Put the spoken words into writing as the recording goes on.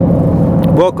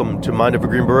Welcome to Mind of a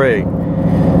Green Beret.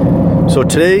 So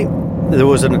today, there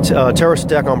was a terrorist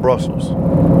attack on Brussels.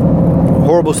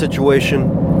 Horrible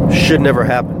situation, should never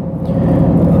happen.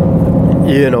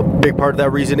 Big part of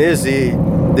that reason is the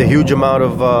huge amount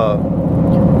of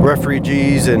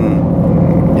refugees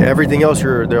and everything else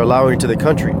they're allowing into the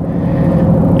country.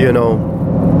 And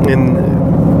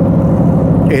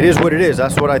it is what it is.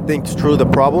 That's what I think is truly the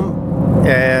problem,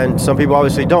 and some people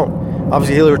obviously don't.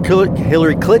 Obviously,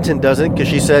 Hillary Clinton doesn't, because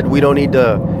she said we don't need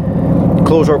to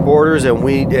close our borders and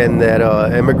that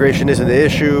immigration isn't the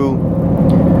issue,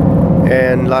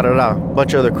 and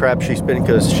bunch of other crap she's spinning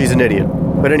because she's an idiot.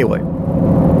 But anyway,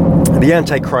 the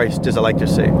Antichrist, as I like to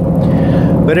say.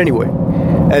 But anyway,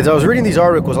 as I was reading these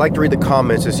articles, I like to read the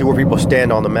comments and see where people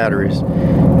stand on the matter is.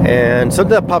 And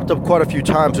something that popped up quite a few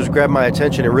times was grabbed my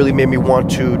attention and really made me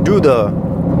want to do the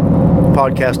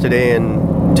podcast today and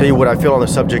tell you what I feel on the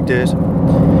subject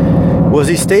was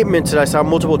these statements that I saw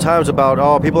multiple times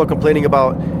about, people are complaining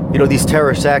about, these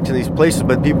terrorist acts in these places,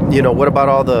 but people, what about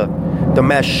all the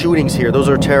mass shootings here? Those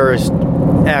are terrorist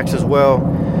acts as well,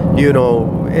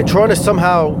 and trying to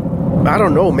somehow,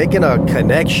 making a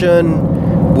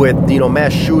connection with,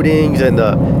 mass shootings and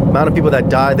the amount of people that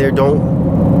die there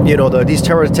these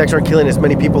terrorist attacks aren't killing as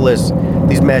many people as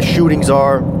these mass shootings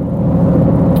are.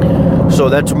 So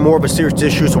that's more of a serious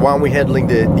issue. So why aren't we handling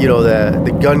the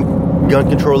gun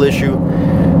control issue?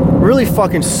 Really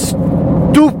fucking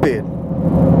stupid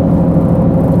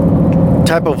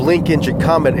type of link engine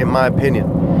comment, in my opinion.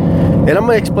 And I'm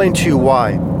going to explain to you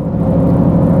why.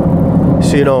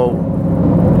 So,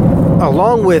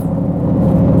 along with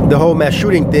the whole mass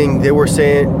shooting thing, they were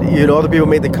saying, other people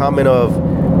made the comment of,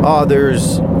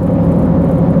 there's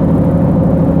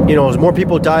more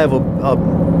people die of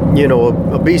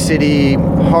obesity,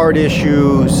 heart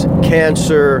issues,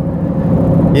 cancer,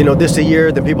 this a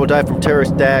year than people die from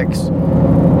terrorist attacks.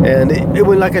 And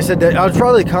like I said, I was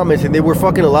probably commenting, they were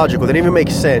fucking illogical. They didn't even make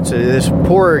sense. This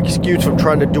poor excuse from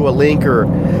trying to do a link or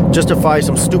justify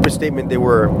some stupid statement they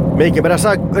were making. But I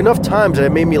saw enough times that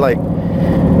it made me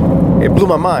it blew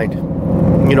my mind.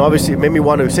 Obviously it made me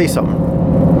want to say something.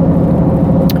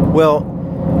 Well,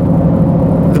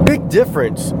 the big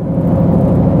difference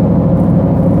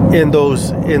in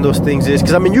those things is,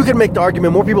 because you can make the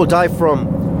argument more people die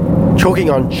from choking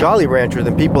on Jolly Rancher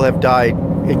than people have died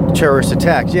in terrorist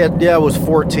attacks. Yeah, it was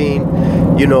 14,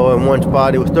 in one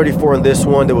spot. It was 34 in this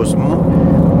one. There was, I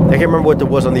can't remember what there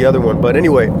was on the other one, but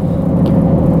anyway,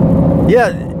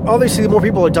 yeah, obviously more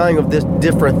people are dying of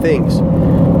different things.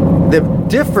 The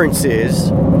difference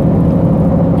is,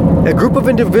 a group of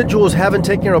individuals haven't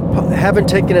taken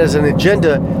it as an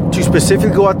agenda to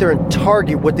specifically go out there and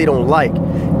target what they don't like.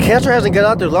 Cancer hasn't got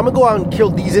out there. I'm gonna go out and kill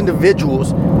these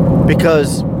individuals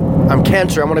because I'm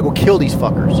cancer. I'm gonna go kill these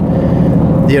fuckers.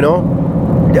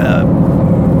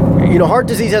 Heart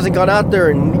disease hasn't gone out there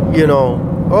and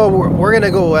we're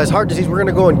gonna go as heart disease. We're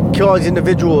gonna go and kill all these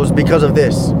individuals because of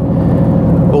this.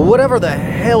 But whatever the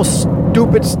hell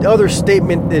stupid other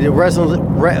statement that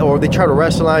or they try to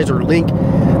rationalize or link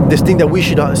this thing that we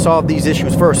should solve these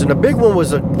issues first. And the big one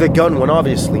was the gun one,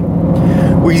 obviously.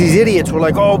 Where these idiots were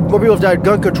like, more people have died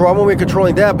gun control. I'm only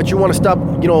controlling that, but you want to stop,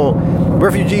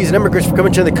 refugees and immigrants from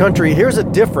coming to the country. Here's the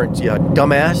difference, you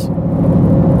dumbass.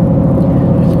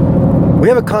 We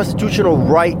have a constitutional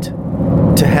right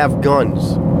to have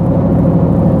guns.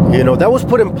 That was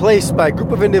put in place by a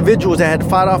group of individuals that had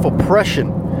fought off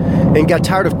oppression and got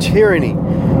tired of tyranny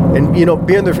and,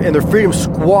 being their freedom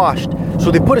squashed.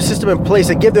 So they put a system in place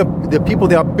that gave the people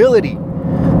the ability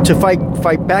to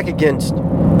fight back against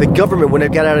the government when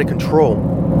it got out of control.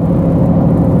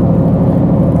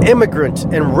 Immigrants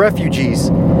and refugees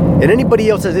and anybody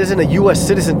else that isn't a U.S.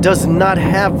 citizen does not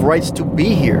have rights to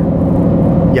be here.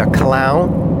 You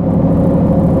clown.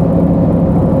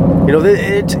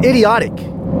 It's idiotic.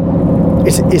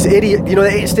 It's idiot.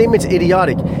 The statement's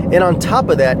idiotic. And on top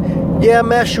of that,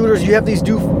 mass shooters, you have these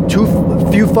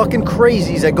few fucking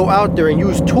crazies that go out there and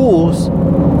use tools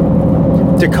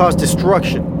to cause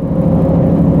destruction.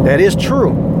 That is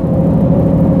true.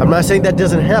 I'm not saying that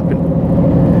doesn't happen.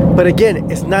 But again,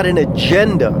 it's not an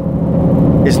agenda.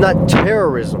 It's not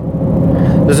terrorism.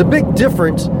 There's a big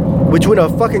difference between a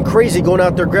fucking crazy going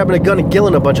out there grabbing a gun and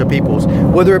killing a bunch of people.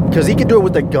 Because he could do it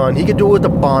with a gun, he could do it with a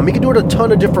bomb, he could do it a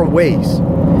ton of different ways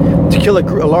to kill a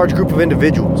large group of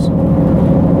individuals.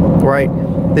 Right?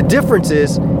 The difference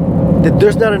is that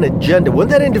there's not an agenda. When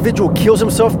that individual kills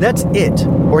himself, that's it.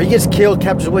 Or he gets killed,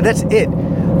 captures away, that's it.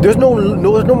 There's no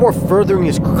more furthering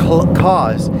his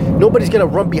cause. Nobody's going to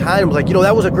run behind him like,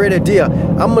 that was a great idea.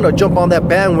 I'm going to jump on that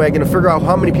bandwagon and figure out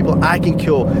how many people I can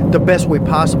kill the best way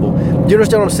possible. You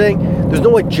understand what I'm saying? There's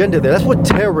no agenda there. That's what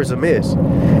terrorism is.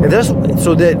 And that's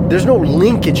so that there's no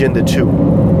linkage in the two.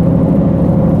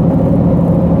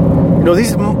 You know,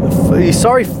 these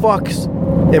sorry fucks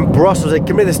in Brussels that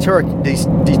committed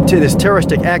this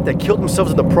terroristic act that killed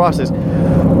themselves in the process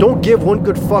don't give one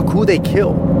good fuck who they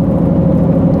kill.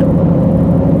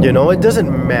 You know, it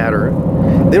doesn't matter.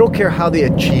 They don't care how they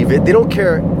achieve it. They don't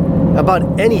care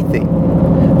about anything.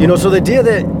 You know, so the idea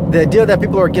that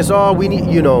people are against, oh, we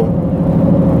need, you know,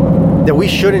 that we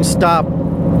shouldn't stop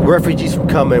refugees from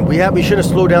coming. We shouldn't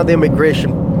slow down the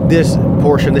immigration, this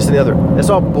portion, this and the other.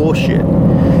 That's all bullshit.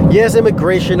 Yes,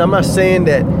 immigration. I'm not saying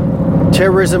that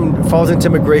terrorism falls into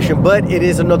immigration, but it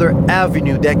is another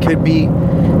avenue that could be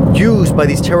used by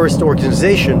these terrorist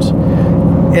organizations.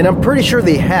 And I'm pretty sure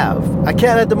they have. I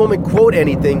can't at the moment quote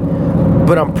anything,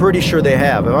 but I'm pretty sure they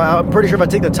have. I'm pretty sure if I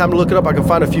take the time to look it up, I can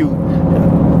find a few,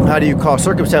 how do you call,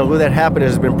 circumstances where that happened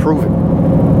has been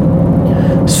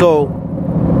proven. So,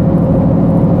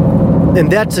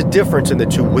 and that's a difference in the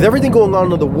two. With everything going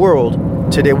on in the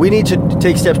world today, we need to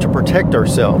take steps to protect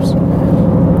ourselves.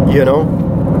 You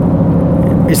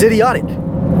know? It's idiotic.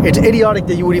 It's idiotic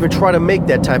that you would even try to make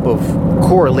that type of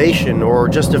correlation or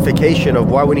justification of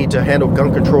why we need to handle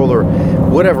gun control or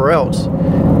whatever else.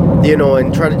 You know,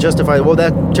 and try to justify, well,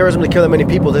 that terrorism to kill that many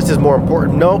people, this is more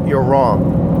important. No, you're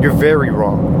wrong. You're very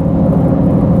wrong.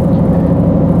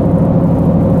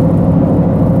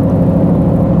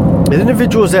 The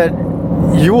individuals that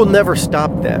you will never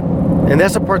stop that. And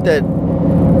that's the part that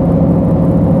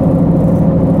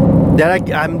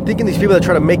I'm thinking these people that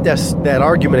try to make that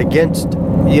argument against,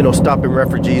 you know, stopping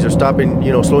refugees or stopping,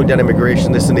 you know, slowing down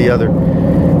immigration, this and the other,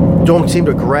 don't seem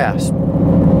to grasp.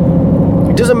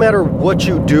 It doesn't matter what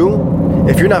you do,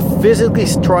 if you're not physically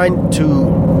trying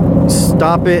to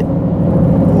stop it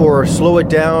or slow it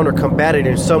down or combat it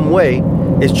in some way,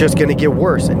 it's just going to get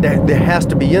worse. And that has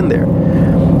to be in there.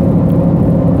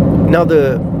 Now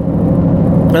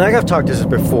and I've talked this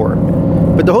before,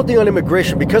 but the whole thing on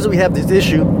immigration, because we have this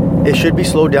issue, it should be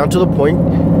slowed down to the point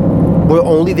where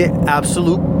only the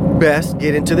absolute best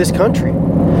get into this country.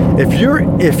 If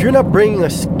you're not bringing a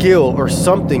skill or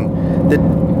something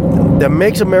that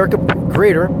makes America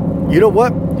greater, you know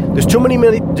what? There's too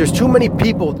many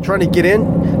people trying to get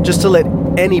in just to let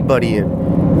anybody in.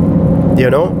 You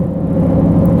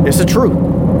know? It's the truth.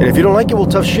 And if you don't like it, well,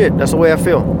 tough shit. That's the way I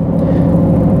feel.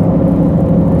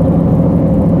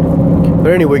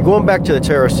 But anyway, going back to the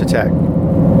terrorist attack.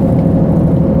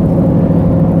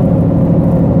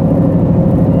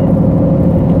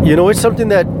 You know, it's something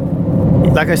that,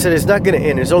 like I said, it's not going to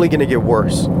end. It's only going to get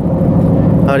worse.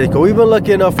 We've been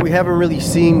lucky enough, we haven't really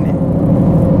seen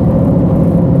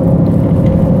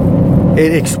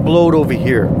it explode over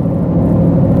here.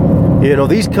 You know,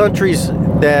 these countries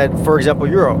that, for example,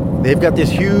 Europe, they've got this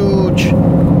huge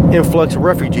influx of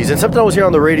refugees. And something I was hearing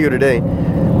on the radio today,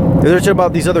 there's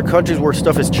about these other countries where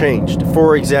stuff has changed.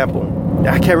 For example,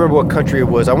 I can't remember what country it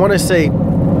was. I want to say,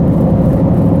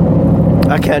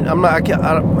 I'm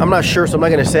not sure, so I'm not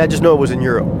going to say. I just know it was in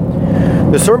Europe.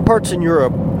 There's certain parts in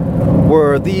Europe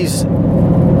where these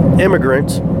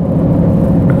immigrants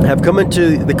have come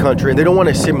into the country and they don't want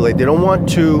to assimilate. They don't want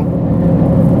to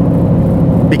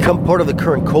become part of the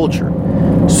current culture.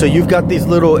 So you've got these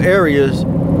little areas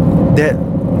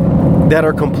that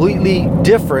are completely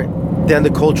different than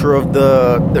the culture of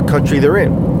the country they're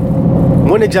in.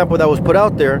 One example that was put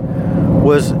out there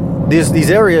was these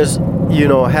areas, you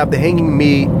know, have the hanging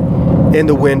meat in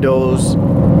the windows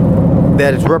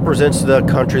that represents the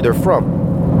country they're from.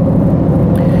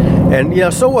 And, you know,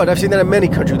 so what? I've seen that in many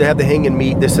countries. They have the hanging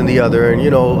meat, this and the other, and, you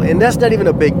know, and that's not even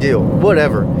a big deal.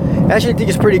 Whatever. I actually think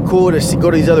it's pretty cool to go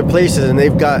to these other places and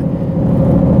they've got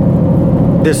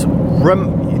this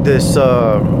remnants,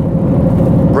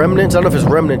 I don't know if it's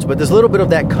remnants, but this little bit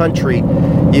of that country,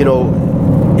 you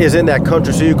know, is in that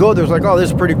country. So you go there's like, oh,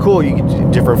 this is pretty cool. You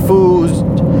get different foods, a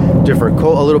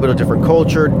little bit of different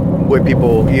culture, the way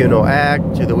people, you know,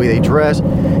 act, the way they dress.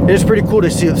 And it's pretty cool to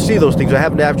see those things. I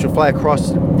happen to actually fly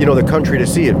across, you know, the country to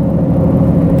see it.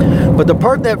 But the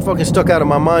part that fucking stuck out of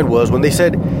my mind was when they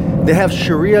said they have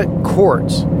Sharia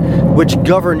courts which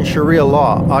govern Sharia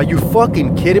law. Are you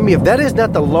fucking kidding me? If that is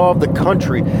not the law of the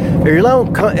country, and you're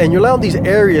allowing these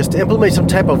areas to implement some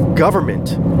type of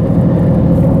government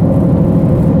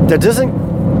that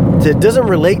doesn't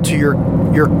relate to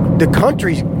the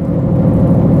country's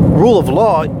rule of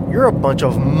law, you're a bunch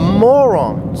of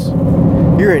morons.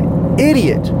 You're an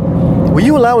idiot. When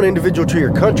you allow an individual to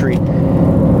your country,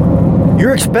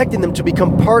 you're expecting them to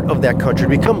become part of that country, to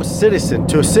become a citizen,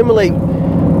 to assimilate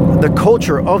the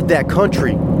culture of that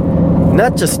country,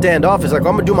 not just stand off. It's like,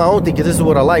 I'm gonna do my own thing because this is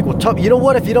what I like. Well, you know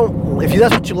what? If you don't if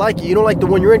that's what you like, you don't like the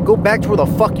one you're in, go back to where the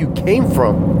fuck you came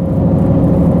from.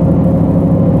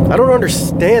 I don't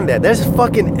understand that. That's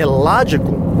fucking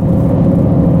illogical.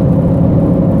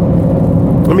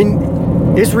 I mean,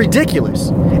 it's ridiculous.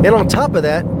 And on top of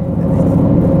that,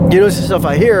 this is stuff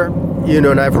I hear,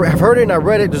 and I've heard it and I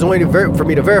read it. There's no way for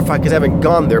me to verify because I haven't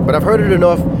gone there, but I've heard it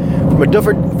enough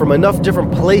from enough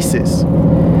different places,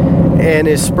 and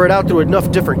it's spread out through enough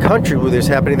different countries where this is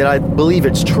happening that I believe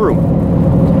it's true.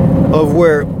 Of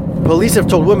where police have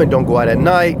told women, don't go out at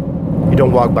night, you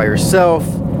don't walk by yourself,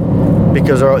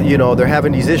 because they're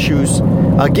having these issues.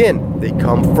 Again, they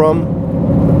come from,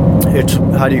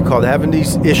 having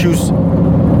these issues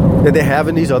that they have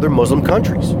in these other Muslim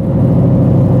countries.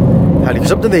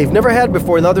 Something they've never had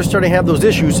before, and now they're starting to have those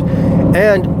issues,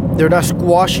 and they're not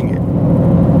squashing it.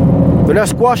 They're not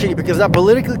squashing it because it's not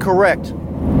politically correct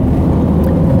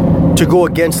to go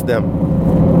against them.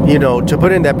 To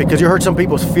put in that, because you hurt some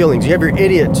people's feelings. You have your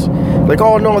idiots like,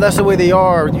 oh no, that's the way they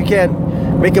are. You can't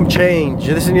make them change.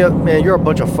 This and the other. Man, you're a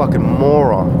bunch of fucking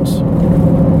morons.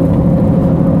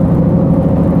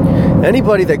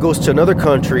 Anybody that goes to another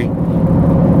country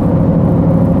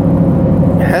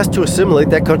has to assimilate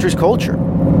that country's culture.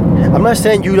 I'm not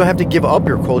saying you don't have to give up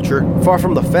your culture. Far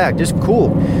from the fact. It's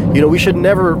cool. We should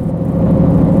never.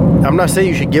 I'm not saying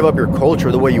you should give up your culture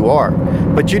the way you are,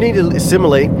 but you need to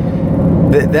assimilate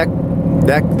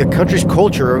the country's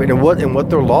culture and what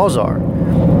their laws are.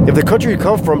 If the country you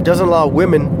come from doesn't allow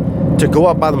women to go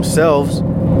out by themselves,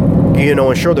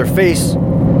 and show their face,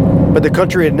 but the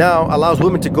country now allows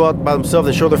women to go out by themselves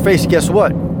and show their face, guess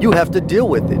what? You have to deal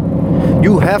with it.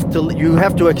 You have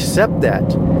to accept that.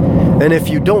 And if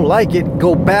you don't like it,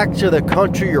 go back to the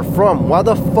country you're from. Why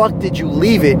the fuck did you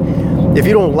leave it if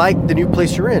you don't like the new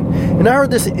place you're in? And I heard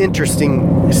this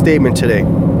interesting statement today.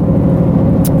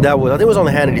 I think it was on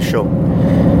the Hannity show.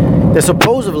 That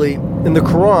supposedly in the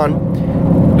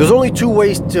Quran, there's only two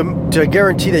ways to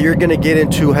guarantee that you're going to get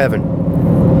into heaven.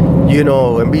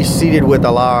 And be seated with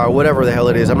Allah or whatever the hell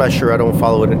it is. I'm not sure. I don't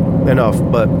follow it enough.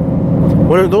 But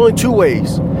there's only two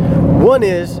ways. One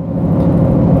is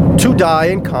to die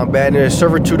in combat in a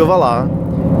servitude of Allah.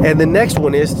 And the next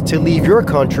one is to leave your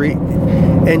country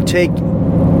and take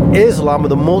Islam or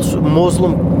the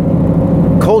Muslim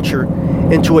culture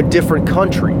into a different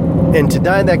country, and to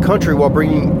die in that country while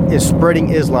spreading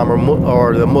Islam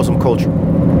or the Muslim culture.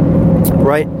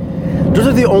 Right? Those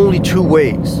are the only two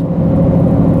ways.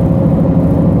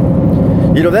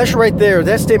 That's right there.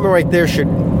 That statement right there should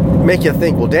make you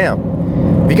think, well, damn.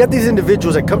 If you got these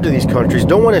individuals that come to these countries,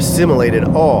 don't want to assimilate at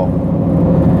all,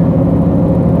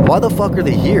 why the fuck are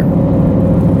they here?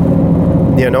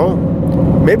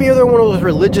 Maybe they're one of those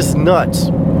religious nuts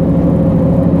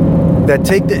that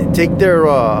take their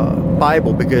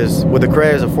Bible, because with the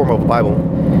Quran is a form of a Bible,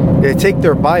 they take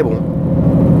their Bible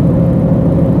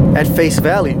at face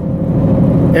value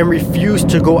and refuse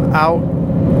to go out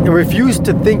and refuse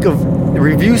to think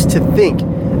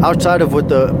outside of what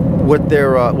the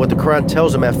Quran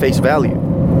tells them at face value.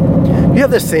 You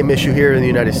have the same issue here in the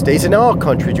United States, and in all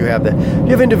countries you have that. You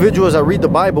have individuals that read the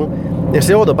Bible and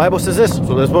say, oh, the Bible says this,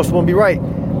 so this must be right.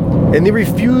 And they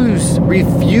refuse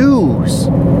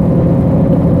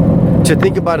to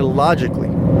think about it logically,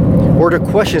 or to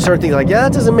question certain things like, yeah,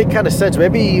 that doesn't make kind of sense.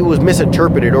 Maybe it was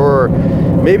misinterpreted, or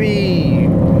maybe,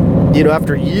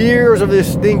 after years of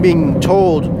this thing being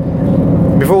told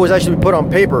before it was actually put on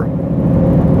paper,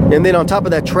 and then on top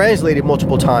of that translated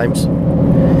multiple times,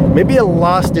 maybe it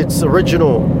lost its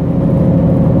original,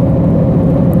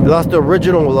 I lost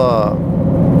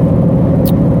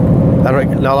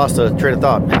the train of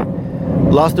thought.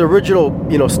 Lost the original,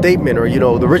 statement, or,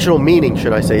 the original meaning,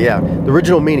 should I say. Yeah, the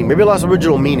original meaning. Maybe it lost the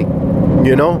original meaning,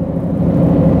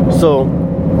 So,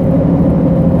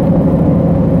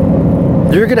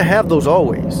 you're going to have those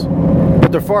always,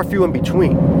 but they're far few in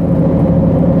between.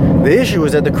 The issue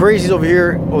is that the crazies over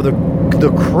here, or the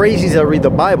crazies that read the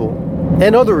Bible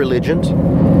and other religions,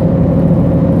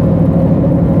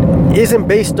 isn't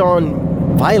based on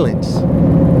violence.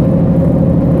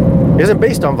 Isn't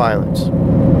based on violence.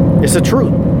 It's the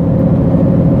truth.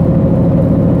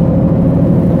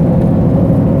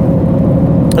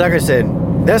 Like I said,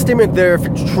 that statement there, if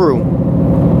it's true,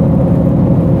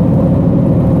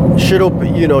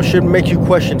 should make you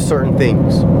question certain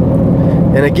things.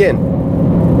 And again,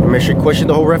 it should question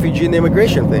the whole refugee and the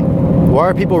immigration thing. Why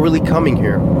are people really coming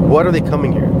here? What are they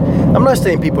coming here? I'm not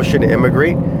saying people shouldn't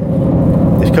immigrate.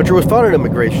 This country was founded on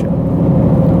immigration.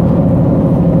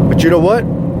 But you know what?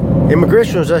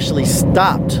 Immigration was actually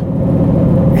stopped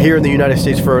here in the United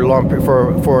States for a long,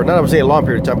 for not I'm saying a long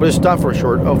period of time, but it stopped for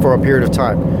a period of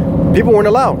time. People weren't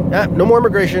allowed. No more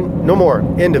immigration. No more.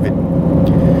 End of it.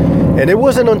 And it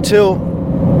wasn't until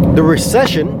the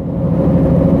recession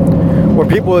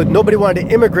where nobody wanted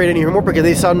to immigrate anymore because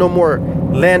they saw no more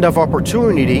land of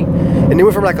opportunity, and they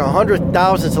went from like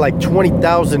 100,000 to like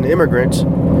 20,000 immigrants,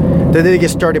 that they get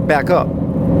started back up.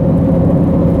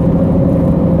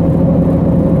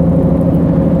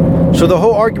 So the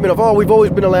whole argument of, oh, we've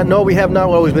always been a land, no, we have not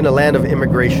always been a land of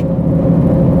immigration.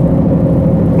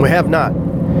 We have not.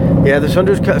 Yeah, the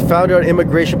Sundays founded on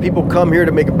immigration. People come here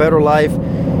to make a better life,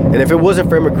 and if it wasn't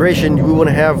for immigration, we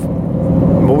wouldn't have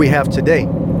what we have today.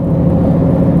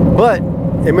 But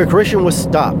immigration was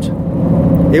stopped.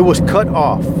 It was cut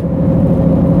off.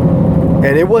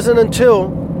 And it wasn't until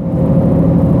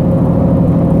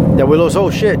that we realized, oh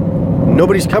shit,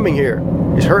 nobody's coming here.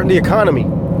 It's hurting the economy.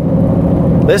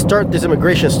 Let's start this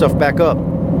immigration stuff back up.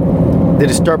 Did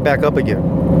it start back up again?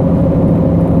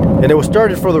 And it was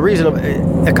started for the reason of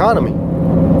economy.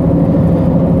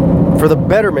 For the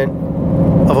betterment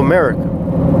of America.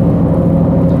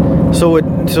 So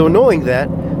knowing that,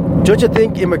 don't you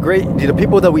think the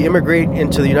people that we immigrate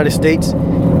into the United States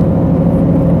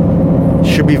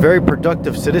should be very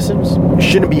productive citizens? It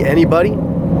shouldn't be anybody.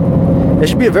 It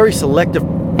should be a very selective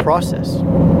process.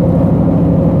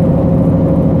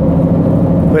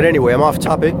 But anyway, I'm off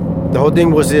topic. The whole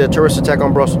thing was the terrorist attack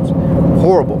on Brussels.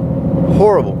 Horrible.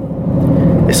 Horrible.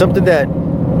 It's something that,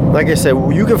 like I said,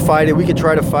 you can fight it. We can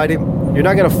try to fight it. You're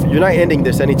not ending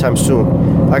this anytime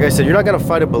soon. Like I said, you're not going to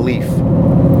fight a belief.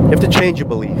 You have to change your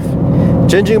belief.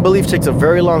 Changing a belief takes a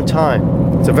very long time.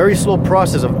 It's a very slow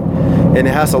process, and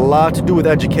it has a lot to do with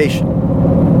education.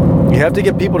 You have to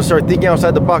get people to start thinking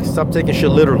outside the box and stop taking shit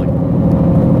literally.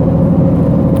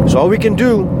 So all we can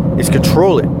do is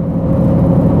control it.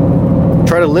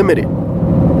 Try to limit it.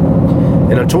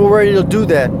 And until we're ready to do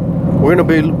that,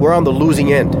 we're on the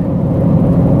losing end.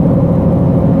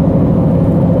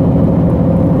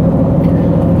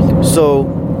 So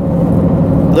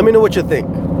let me know what you think.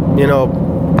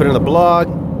 Put it in the blog,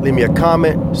 leave me a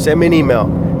comment, send me an email.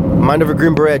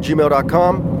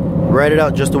 mindofagreenberet@gmail.com. Write it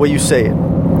out just the way you say it.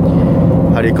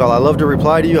 How do you call? I love to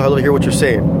reply to you. I love to hear what you're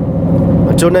saying.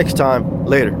 Until next time,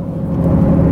 later.